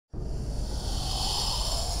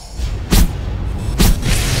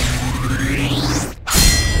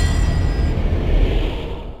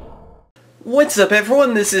What's up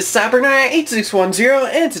everyone, this is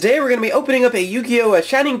CyberKnight8610 and today we're going to be opening up a Yugioh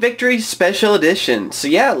Shining Victories Special Edition. So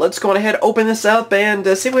yeah, let's go on ahead, open this up and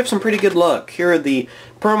see if we have some pretty good luck. Here are the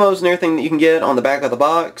promos and everything that you can get on the back of the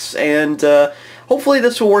box, and hopefully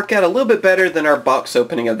this will work out a little bit better than our box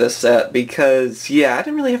opening of this set because yeah, I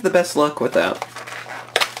didn't really have the best luck with that.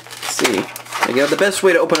 Let's see. There you go, the best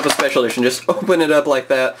way to open up a special edition, just open it up like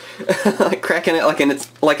that, like cracking it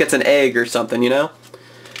like it's an egg or something, you know?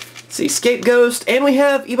 See, Scapegoat, and we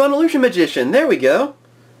have Yvonne Illusion Magician. There we go.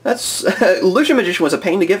 That's Illusion Magician was a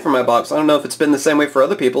pain to get from my box. I don't know if it's been the same way for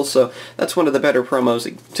other people, so that's one of the better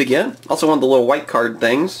promos to get. Also one of the little white card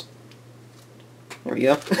things. There we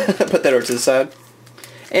go. Put that over to the side.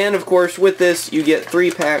 And of course, with this, you get 3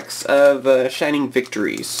 packs of Shining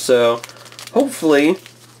Victories. So hopefully,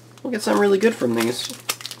 we'll get something really good from these.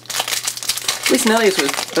 At least nowadays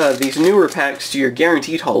with these newer packs, you're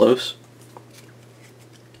guaranteed holos.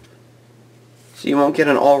 So you won't get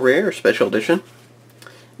an all-rare or special edition.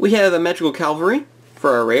 We have a Magical Cavalry for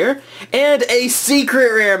our rare, and a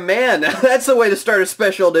secret rare. Man, that's the way to start a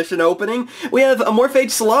special edition opening. We have a Morphage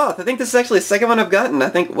Sloth. I think this is actually the second one I've gotten. I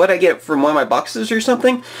think what I get from one of my boxes or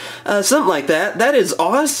something. Something like that. That is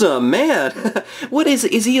awesome, man. What is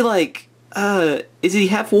he like? Is he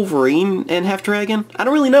half Wolverine and half Dragon? I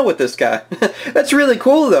don't really know with this guy. That's really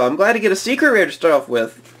cool though. I'm glad to get a secret rare to start off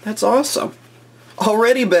with. That's awesome.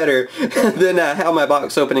 Already better than how my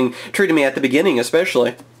box opening treated me at the beginning,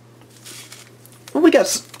 especially. Well, we got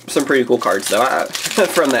some pretty cool cards, though,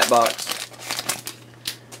 from that box.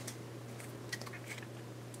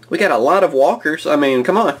 We got a lot of walkers. I mean,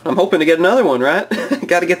 come on. I'm hoping to get another one, right?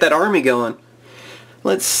 Got to get that army going.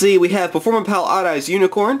 Let's see. We have Performance Pal Odd Eyes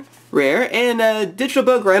Unicorn, rare, and Digital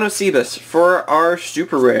Bug Rhinocebus for our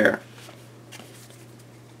super rare.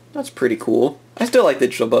 That's pretty cool. I still like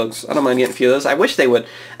digital bugs. I don't mind getting a few of those. I wish they would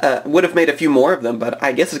have made a few more of them, but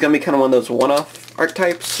I guess it's going to be kind of one of those one-off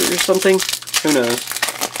archetypes or something. Who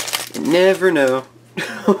knows? You never know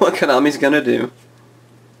what Konami's going to do.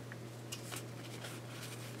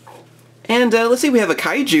 And let's see, we have a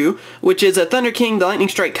Kaiju, which is a Thunder King, the Lightning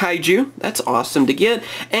Strike Kaiju. That's awesome to get.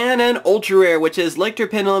 And an Ultra Rare, which is Lecter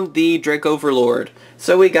Pendulum, the Drake Overlord.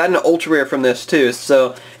 So we got an Ultra Rare from this too.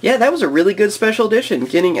 So yeah, that was a really good special edition.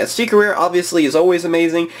 Getting a Secret Rare obviously is always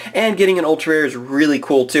amazing, and getting an Ultra Rare is really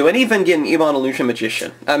cool too. And even getting Yvonne Illusion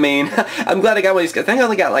Magician. I mean, I'm glad I got one of these. I think I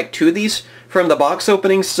only got like 2 of these from the box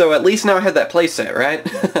openings, so at least now I have that playset, right?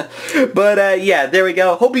 But yeah, there we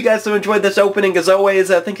go. Hope you guys have enjoyed this opening. As always,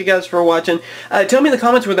 thank you guys for watching. Tell me in the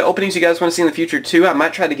comments what the openings you guys want to see in the future too. I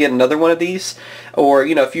might try to get another one of these, or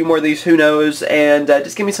you know, a few more of these, who knows, and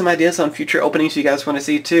just give me some ideas on future openings you guys want to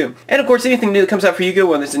see too. And of course, anything new that comes out for Yugioh,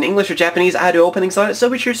 whether it's in English or Japanese, I do openings on it, so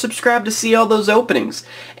be sure to subscribe to see all those openings.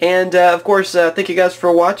 And of course, thank you guys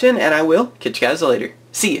for watching, and I will catch you guys later.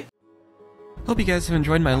 See ya! Hope you guys have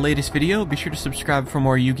enjoyed my latest video. Be sure to subscribe for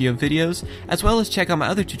more Yu-Gi-Oh videos, as well as check out my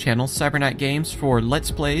other 2 channels, CyberKnight Games for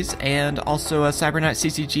Let's Plays, and also CyberKnight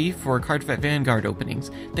CCG for Cardfight Vanguard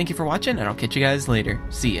openings. Thank you for watching, and I'll catch you guys later.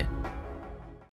 See ya!